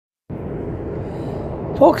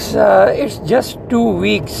Folks, it's just 2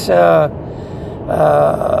 weeks of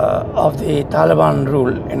the Taliban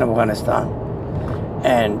rule in Afghanistan,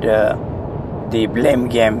 and the blame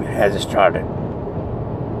game has started.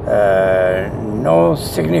 No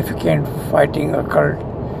significant fighting occurred,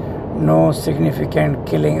 no significant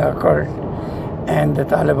killing occurred, and the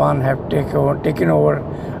Taliban have taken over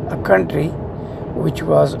a country which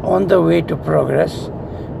was on the way to progress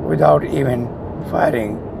without even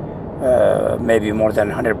firing maybe more than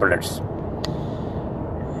 100 bullets.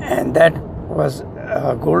 And that was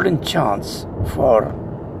a golden chance for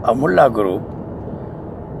a mullah group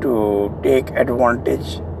to take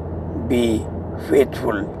advantage, be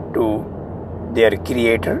faithful to their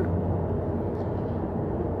creator,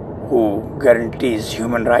 who guarantees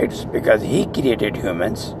human rights because he created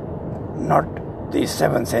humans, not the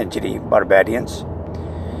 7th century barbarians,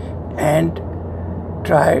 and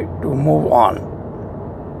try to move on.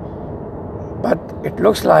 But it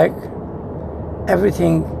looks like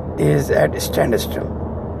everything is at standstill.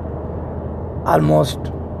 Almost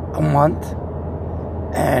a month,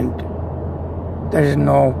 and there is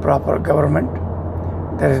no proper government,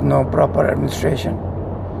 there is no proper administration,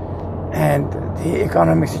 and the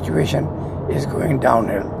economic situation is going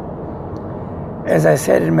downhill. As I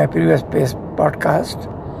said in my previous podcast,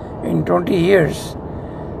 in 20 years,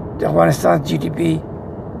 Afghanistan's GDP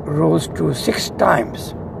rose to 6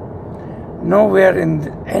 times. Nowhere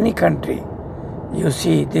in any country you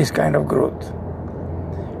see this kind of growth,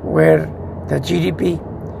 where the GDP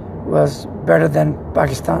was better than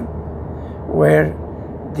Pakistan, where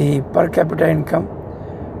the per capita income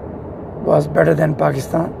was better than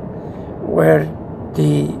Pakistan, where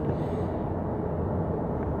the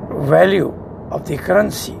value of the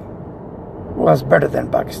currency was better than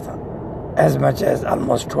Pakistan, as much as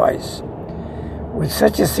almost twice. With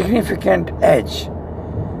such a significant edge,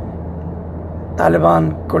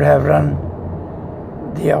 Taliban could have run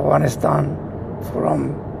the Afghanistan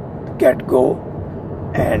from get-go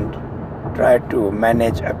and tried to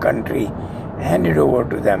manage a country handed over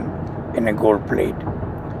to them in a gold plate,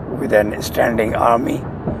 with a standing army,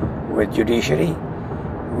 with judiciary,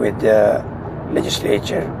 with the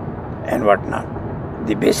legislature and whatnot,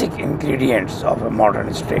 the basic ingredients of a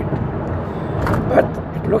modern state. But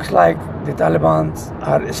it looks like the Taliban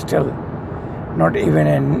are still not even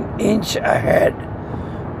an inch ahead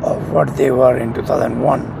of what they were in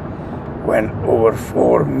 2001, when over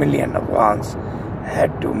 4 million Afghans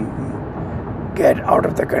had to get out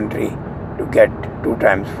of the country to get 2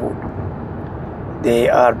 times food. They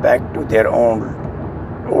are back to their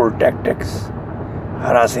old tactics,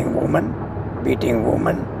 harassing women, beating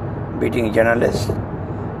journalists,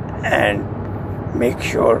 and make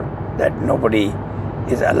sure that nobody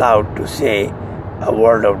is allowed to say a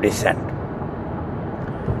word of dissent.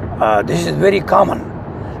 This is very common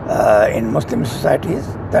in Muslim societies.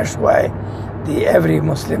 That's why every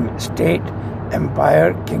Muslim state,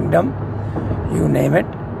 empire, kingdom, you name it,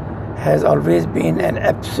 has always been an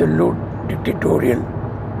absolute dictatorial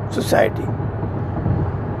society.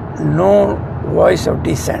 No voice of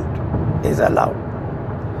dissent is allowed.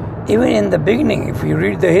 Even in the beginning, if you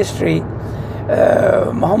read the history,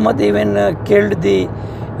 Muhammad even killed the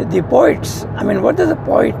poets. I mean, what is a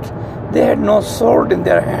poet? They had no sword in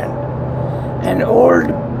their hand. An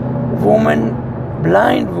old woman,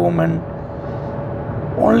 blind woman,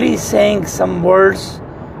 only saying some words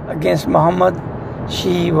against Muhammad,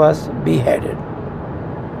 she was beheaded.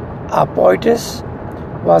 A poetess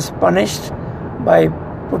was punished by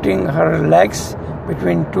putting her legs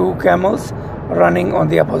between 2 camels running on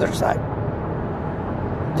the opposite side.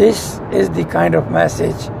 This is the kind of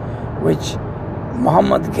message which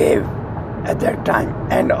Muhammad gave at that time,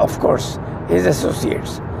 and of course his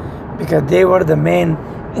associates, because they were the main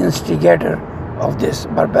instigator of this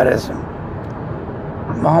barbarism.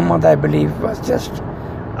 Muhammad, I believe, was just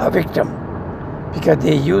a victim, because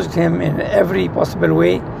they used him in every possible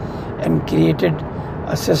way and created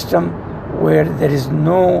a system where there is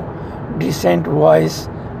no decent voice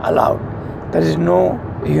allowed. There is no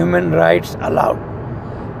human rights allowed.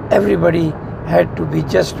 Everybody had to be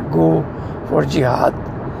just go for jihad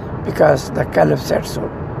because the caliph said so.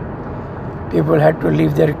 People had to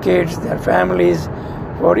leave their kids, their families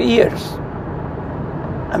for years.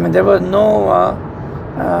 I mean, there was no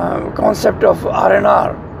concept of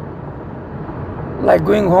R&R, like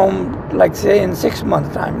going home, like say in 6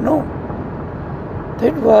 months' time. No.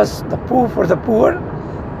 That was the poor for the poor.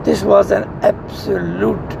 This was an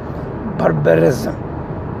absolute barbarism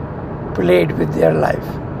played with their life.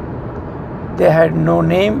 They had no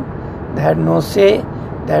name, they had no say,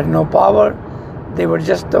 they had no power, they were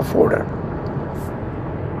just the fodder.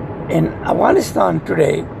 In Afghanistan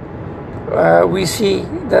today, we see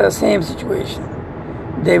the same situation.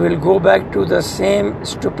 They will go back to the same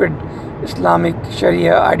stupid Islamic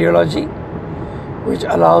Sharia ideology, which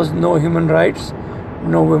allows no human rights,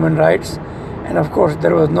 no women rights, and of course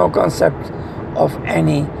there was no concept of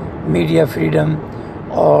any media freedom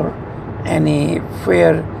or any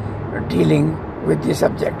fair dealing with the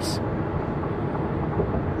subjects.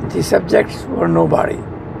 The subjects were nobody.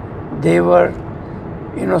 They were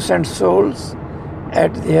innocent souls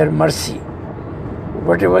at their mercy.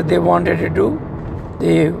 Whatever they wanted to do,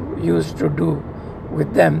 they used to do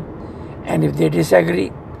with them, and if they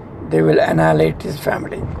disagree, they will annihilate his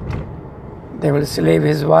family. They will slave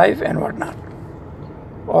his wife and whatnot,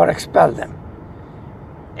 or expel them.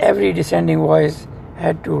 Every dissenting voice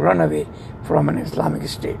had to run away from an Islamic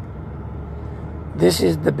state. This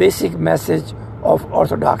is the basic message of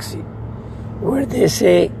orthodoxy, where they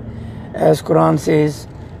say, as Quran says,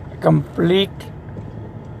 complete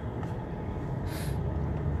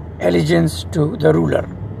allegiance to the ruler.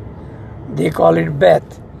 They call it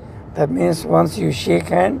Beth. That means once you shake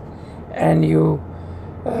hand and you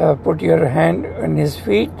put your hand on his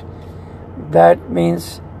feet, that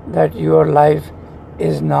means that your life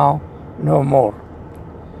is now no more.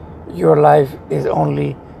 Your life is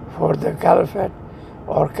only for the caliphate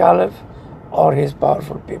or caliph or his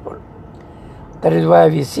powerful people. That is why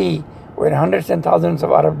we see when hundreds and thousands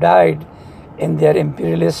of Arabs died in their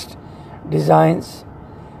imperialist designs,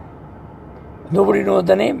 nobody knows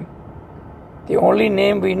the name. The only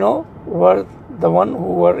name we know were the one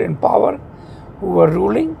who were in power, who were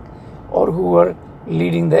ruling, or who were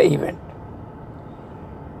leading the event.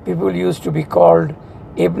 People used to be called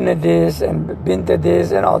Ibn this and Bint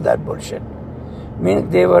this and all that bullshit.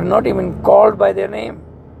 Means they were not even called by their name,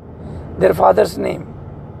 their father's name.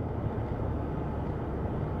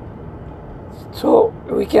 So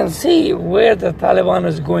we can see where the Taliban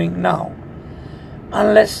is going now.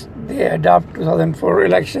 Unless they adopt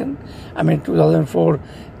 2004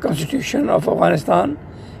 Constitution of Afghanistan,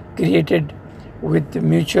 created with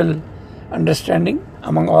mutual understanding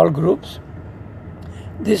among all groups,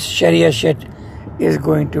 this Sharia shit is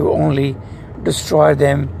going to only destroy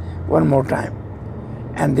them one more time.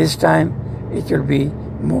 And this time it will be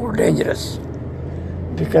more dangerous.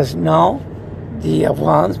 Because now the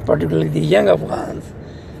Afghans, particularly the young Afghans,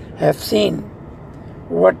 have seen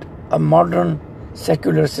what a modern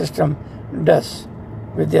secular system does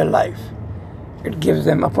with their life. It gives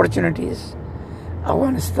them opportunities.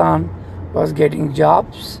 Afghanistan was getting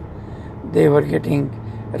jobs, they were getting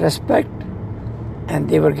respect, and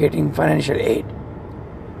they were getting financial aid.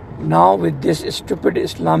 Now with this stupid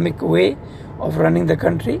Islamic way of running the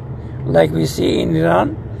country, like we see in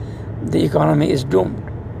Iran, the economy is doomed.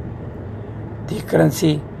 The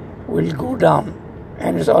currency will go down,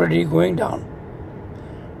 and it's already going down.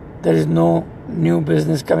 There is no new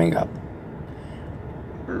business coming up.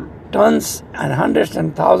 Tons and hundreds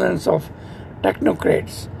and thousands of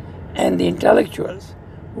technocrats and the intellectuals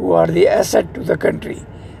who are the asset to the country,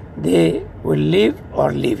 they will leave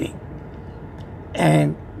or leaving.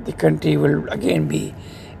 And the country will again be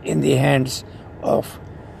in the hands of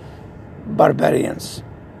barbarians.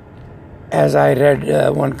 As I read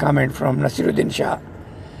one comment from Nasiruddin Shah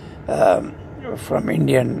from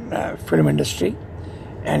Indian film industry,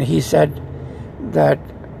 and he said that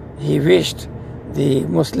he wished the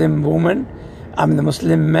Muslim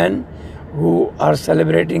men who are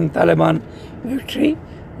celebrating Taliban victory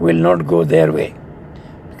will not go their way,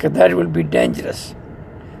 because that will be dangerous.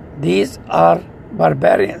 These are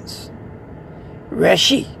barbarians,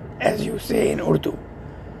 Washi, as you say in Urdu.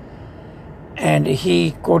 And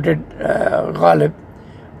he quoted Ghalib,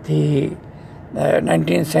 the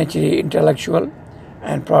 19th century intellectual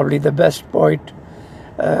and probably the best poet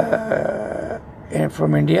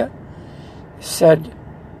from India, said,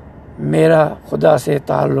 Mera Khuda se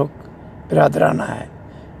ta'alluq biradarana hai.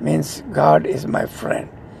 Means God is my friend,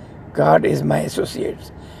 God is my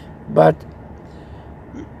associate. But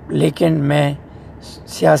लेकिन मैं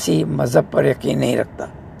सियासी मज़हब पर यकीन नहीं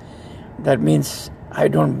रखता. That means I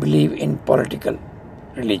don't believe in political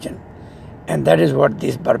religion. And that is what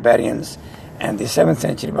these barbarians and the 7th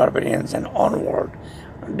century barbarians and onward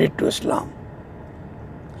did to Islam.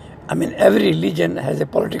 I mean, every religion has a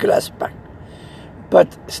political aspect.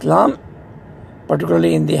 But Islam,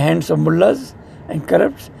 particularly in the hands of mullahs and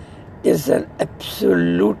corrupts, is an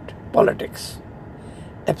absolute politics,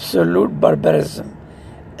 absolute barbarism,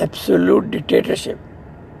 absolute dictatorship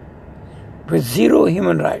with zero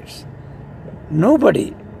human rights.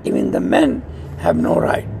 Nobody, even the men, have no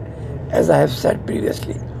right, as I have said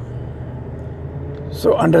previously.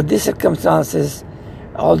 So under these circumstances,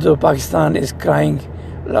 although Pakistan is crying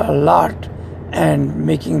a lot and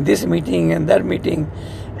making this meeting and that meeting,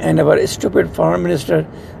 and our stupid foreign minister,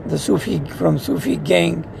 the Sufi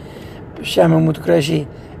gang, Shah Mahmood Qureshi,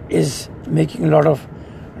 is making a lot of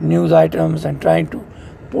news items and trying to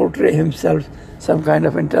portray himself some kind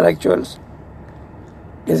of intellectuals,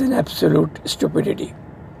 is an absolute stupidity.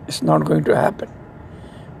 It's not going to happen.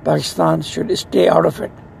 Pakistan should stay out of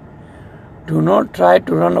it. Do not try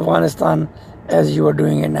to run Afghanistan as you were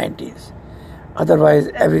doing in 90s. Otherwise,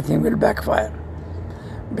 everything will backfire.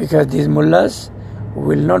 Because these mullahs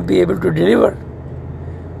will not be able to deliver.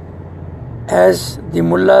 As the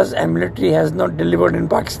mullahs and military has not delivered in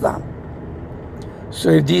Pakistan. So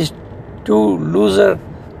if these two loser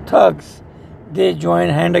thugs, they join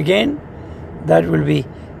hand again, that will be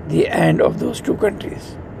the end of those two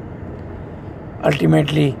countries.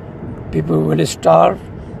 Ultimately, people will starve,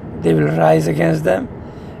 they will rise against them,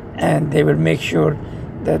 and they will make sure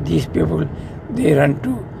that these people, they run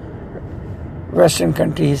to Western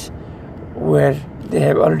countries where they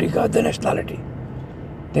have already got the nationality.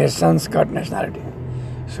 Their sons got nationality.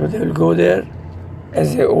 So they will go there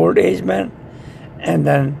as an old age man and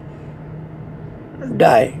then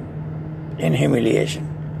die in humiliation,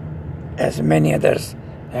 as many others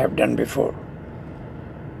have done before.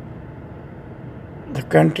 The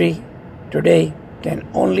country today can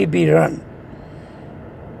only be run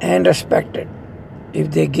and respected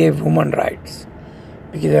if they give women rights.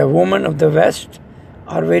 Because the women of the West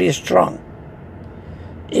are very strong.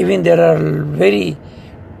 Even there are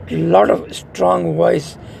lot of strong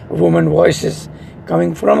women voices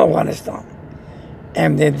coming from Afghanistan.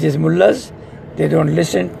 And these mullahs, they don't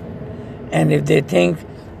listen. And if they think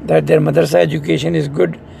that their madrasa education is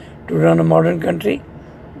good to run a modern country,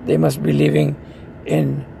 they must be living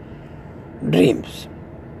in dreams.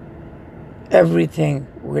 Everything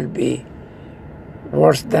will be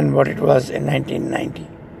worse than what it was in 1990.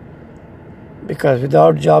 Because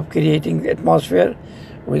without job creating atmosphere,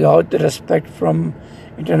 without the respect from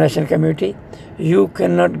international community, you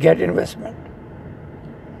cannot get investment.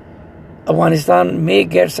 Afghanistan may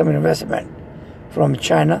get some investment from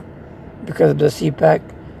China because of the CPEC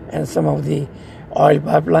and some of the oil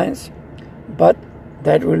pipelines, but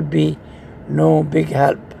that will be no big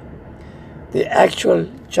help. The actual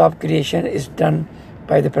job creation is done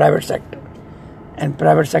by the private sector, and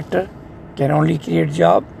private sector can only create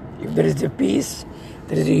job if there is a peace,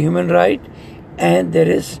 there is a human right, and there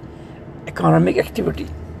is economic activity.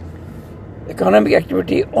 Economic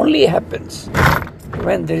activity only happens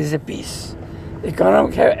when there is a peace.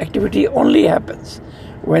 Economic activity only happens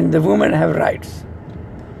when the women have rights.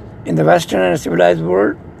 In the Western and civilized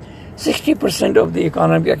world, 60% of the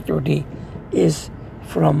economic activity is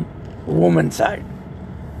from women's side.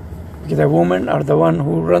 Because the women are the one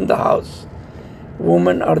who run the house.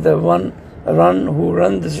 Women are the one who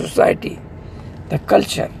run the society, the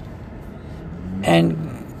culture, and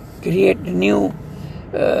create new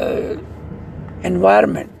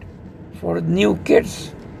environment for new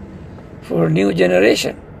kids, for new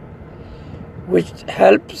generation, which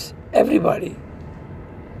helps everybody.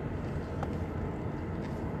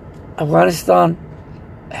 Afghanistan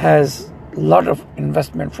has a lot of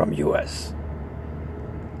investment from US.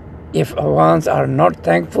 If Afghans are not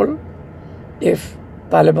thankful, if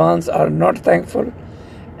Talibans are not thankful,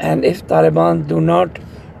 and if Taliban do not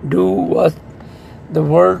do what the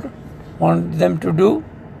world wants them to do,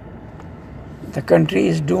 the country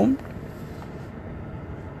is doomed.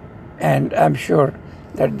 And I'm sure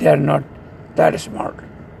that they are not that smart.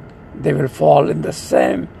 They will fall in the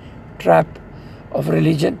same trap of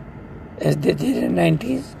religion as they did in the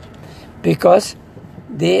 90s, because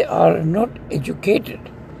they are not educated.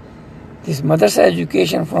 This madrasa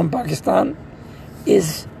education from Pakistan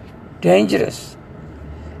is dangerous.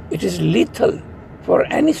 It is lethal for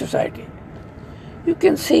any society. You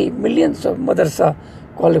can see millions of madrasa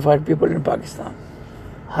qualified people in Pakistan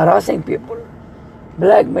harassing people,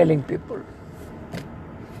 blackmailing people,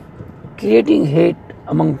 creating hate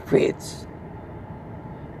among faiths,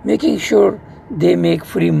 making sure they make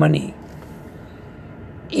free money.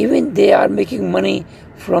 Even they are making money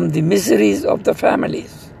from the miseries of the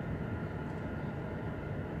families.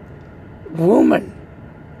 Women,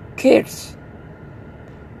 kids,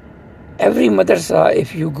 every madrasa,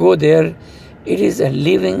 if you go there, it is a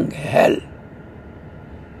living hell.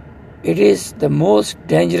 It is the most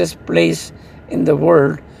dangerous place in the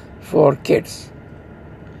world for kids,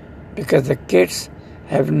 because the kids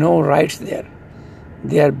have no rights there.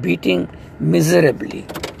 They are beaten miserably.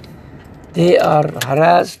 They are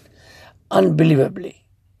harassed unbelievably,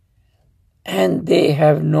 and they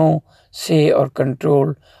have no say or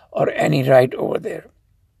control or any right over there.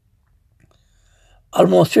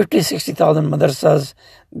 almost 50, 60,000 madrasas.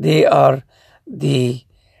 They are the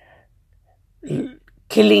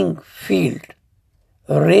killing field,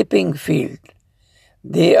 raping field.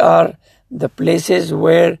 They are the places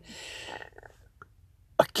where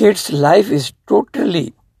a kid's life is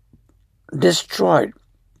totally destroyed.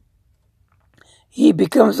 He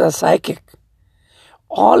becomes a psychic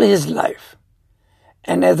all his life.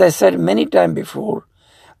 And as I said many times before,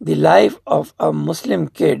 the life of a Muslim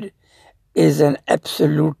kid is an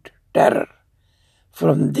absolute terror.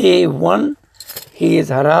 From day one, he is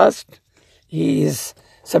harassed, he is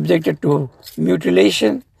subjected to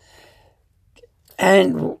mutilation,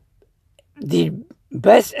 and the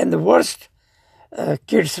best and the worst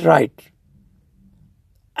kids' right.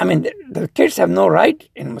 I mean, the kids have no right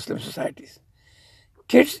in Muslim societies.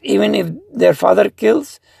 Kids, even if their father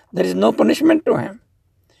kills, there is no punishment to him.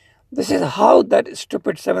 This is how that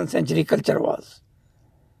stupid 7th century culture was.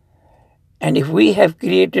 And if we have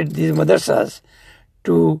created these madrasas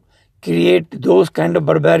to create those kind of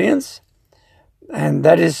barbarians, and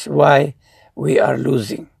that is why we are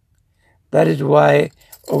losing. That is why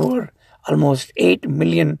over almost 8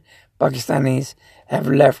 million Pakistanis have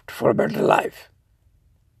left for a better life.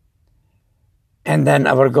 And then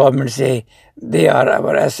our government say they are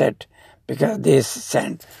our asset because they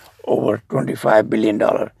send over $25 billion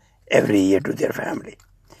every year to their family.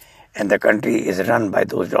 And the country is run by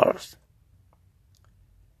those dollars.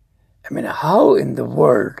 I mean, how in the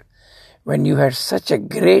world, when you had such a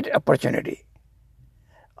great opportunity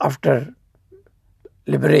after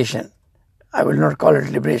liberation, I will not call it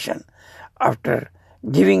liberation, after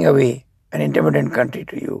giving away an independent country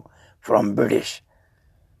to you from British,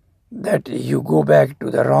 that you go back to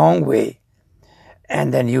the wrong way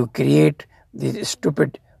and then you create these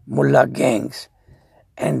stupid mullah gangs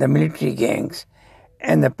and the military gangs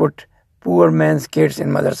and they put poor man's kids in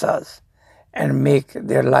madrasas and make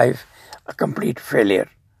their life a complete failure.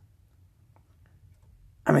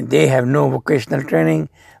 I mean, they have no vocational training,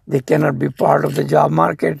 they cannot be part of the job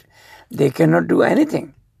market, they cannot do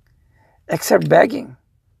anything except begging,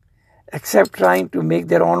 except trying to make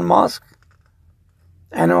their own mosque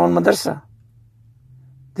and own madrasa.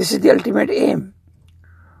 This is the ultimate aim.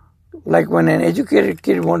 Like when an educated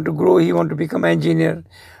kid wants to grow, he wants to become an engineer,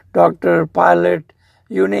 doctor, pilot,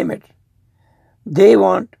 you name it. They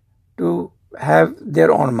want to have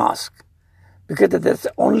their own mosque because that's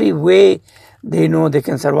the only way they know they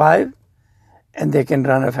can survive and they can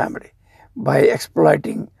run a family, by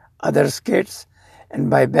exploiting others' kids and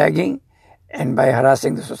by begging and by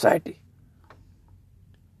harassing the society.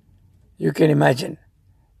 You can imagine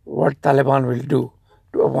what Taliban will do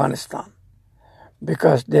to Afghanistan,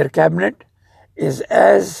 because their cabinet is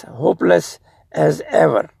as hopeless as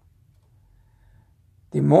ever.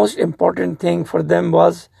 The most important thing for them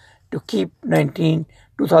was to keep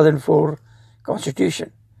 2004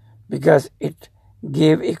 constitution because it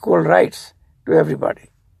gave equal rights to everybody.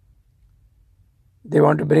 They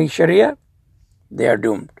want to bring Sharia, they are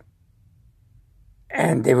doomed.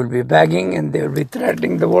 And they will be begging and they will be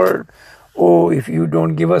threatening the world. Oh, if you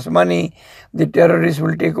don't give us money, the terrorists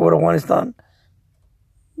will take over Afghanistan.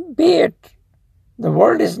 Be it. The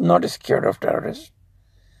world is not scared of terrorists.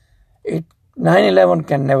 9/11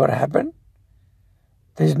 can never happen.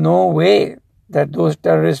 There is no way that those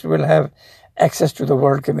terrorists will have access to the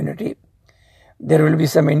world community. There will be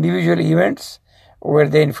some individual events where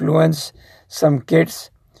they influence some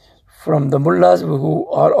kids from the mullahs who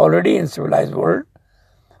are already in civilized world,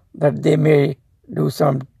 that they may do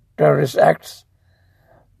some terrorist acts,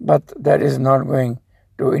 but that is not going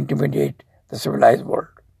to intimidate the civilized world.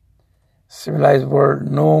 Civilized world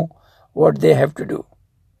know what they have to do.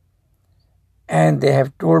 And they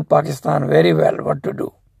have told Pakistan very well what to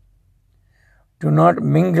do. Do not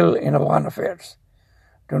mingle in Afghan affairs.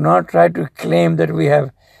 Do not try to claim that we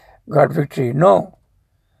have got victory. No.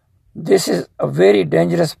 This is a very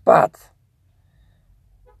dangerous path.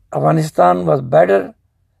 Afghanistan was better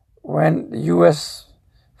when US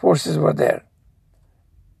forces were there.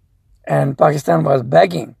 And Pakistan was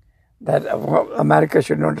begging that America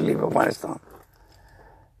should not leave Afghanistan.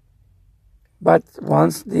 But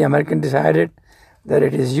once the Americans decided that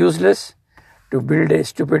it is useless to build a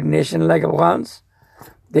stupid nation like Afghans,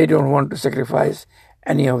 they don't want to sacrifice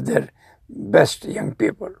any of their best young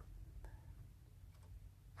people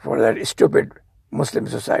for that stupid Muslim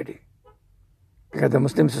society. Because the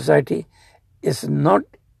Muslim society is not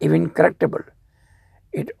even correctable.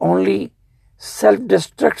 It only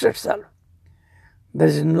self-destructs itself. There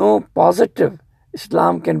is no positive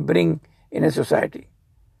Islam can bring in a society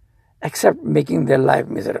except making their life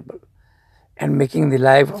miserable and making the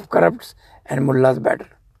life of corrupts and mullahs better.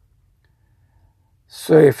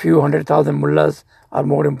 So a few 100,000 mullahs are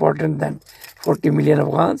more important than 40 million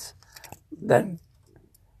Afghans, then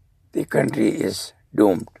the country is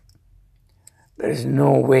doomed. There is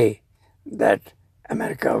no way that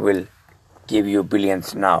America will give you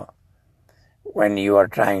billions now when you are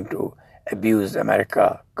trying to abuse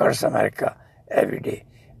America, curse America every day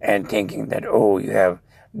and thinking that, oh, you have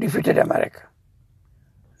defeated America.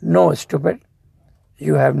 No, stupid.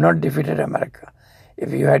 You have not defeated America.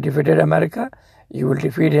 If you had defeated America, you will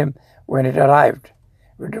defeat him when it arrived.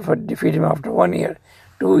 You will defeat him after 1 year,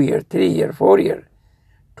 2 years, 3 years, 4 years.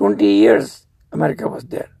 20 years America was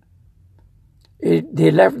there.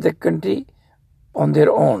 They left the country on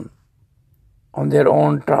their own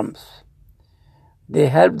terms. They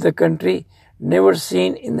helped the country never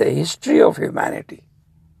seen in the history of humanity,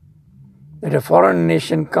 that a foreign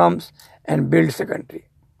nation comes and builds a country.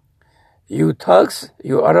 You thugs,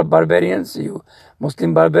 you Arab barbarians, you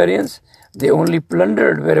Muslim barbarians, they only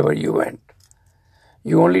plundered wherever you went.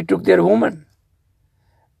 You only took their women.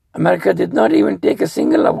 America did not even take a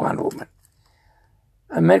single Afghan woman.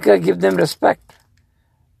 America gave them respect.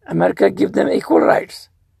 America gave them equal rights.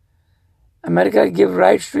 America gave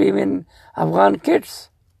rights to even Afghan kids.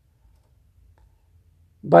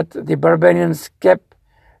 But the barbarians kept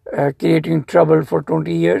creating trouble for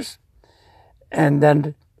 20 years. And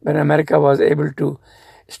then when America was able to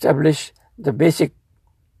establish the basic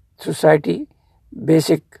society,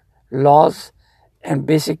 basic laws, and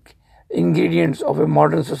basic ingredients of a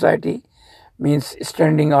modern society, means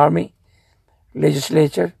standing army,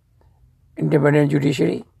 legislature, independent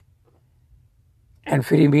judiciary, and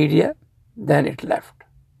free media, then it left.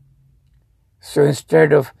 So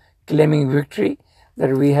instead of claiming victory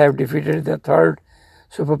that we have defeated the third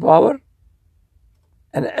superpower,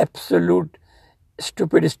 an absolute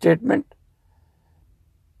stupid statement,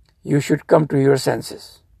 you should come to your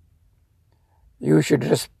senses. You should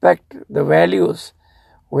respect the values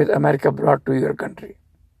which America brought to your country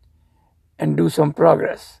and do some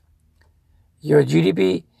progress. Your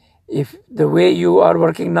GDP, if the way you are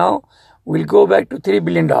working now, will go back to $3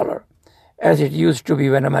 billion as it used to be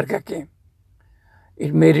when America came.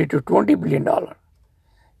 It made it to $20 billion.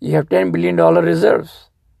 You have $10 billion reserves.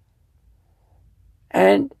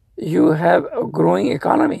 And you have a growing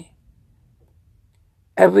economy.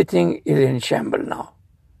 Everything is in shambles now.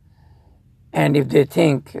 And if they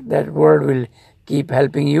think that world will keep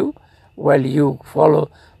helping you while you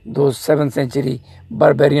follow those 7th century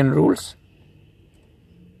barbarian rules,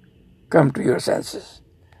 come to your senses.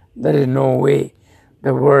 There is no way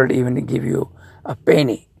the world even give you a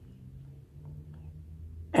penny.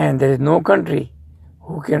 And there is no country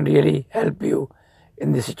who can really help you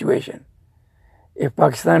in this situation. If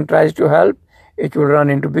Pakistan tries to help, it will run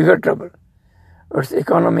into bigger trouble. Its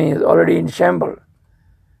economy is already in shambles.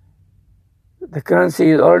 The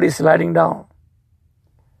currency is already sliding down.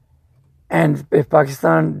 And if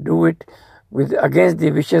Pakistan do it against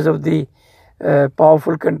the wishes of the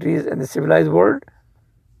powerful countries and the civilized world,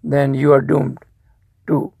 then you are doomed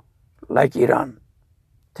too, like Iran.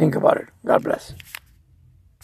 Think about it. God bless.